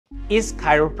Is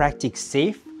chiropractic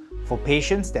safe for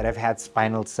patients that have had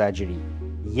spinal surgery?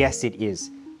 Yes, it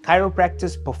is.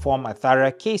 Chiropractors perform a thorough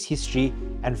case history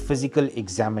and physical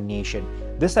examination.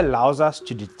 This allows us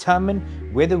to determine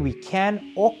whether we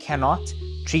can or cannot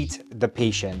treat the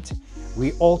patient.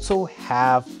 We also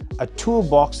have a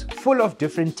toolbox full of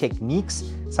different techniques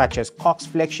such as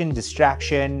coxflexion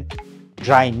distraction,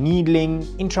 dry needling,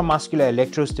 intramuscular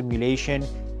electrostimulation,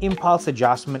 impulse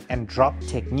adjustment, and drop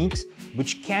techniques,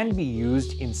 which can be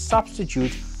used in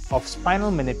substitute of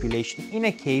spinal manipulation in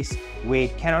a case where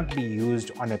it cannot be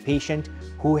used on a patient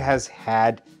who has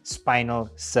had spinal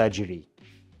surgery.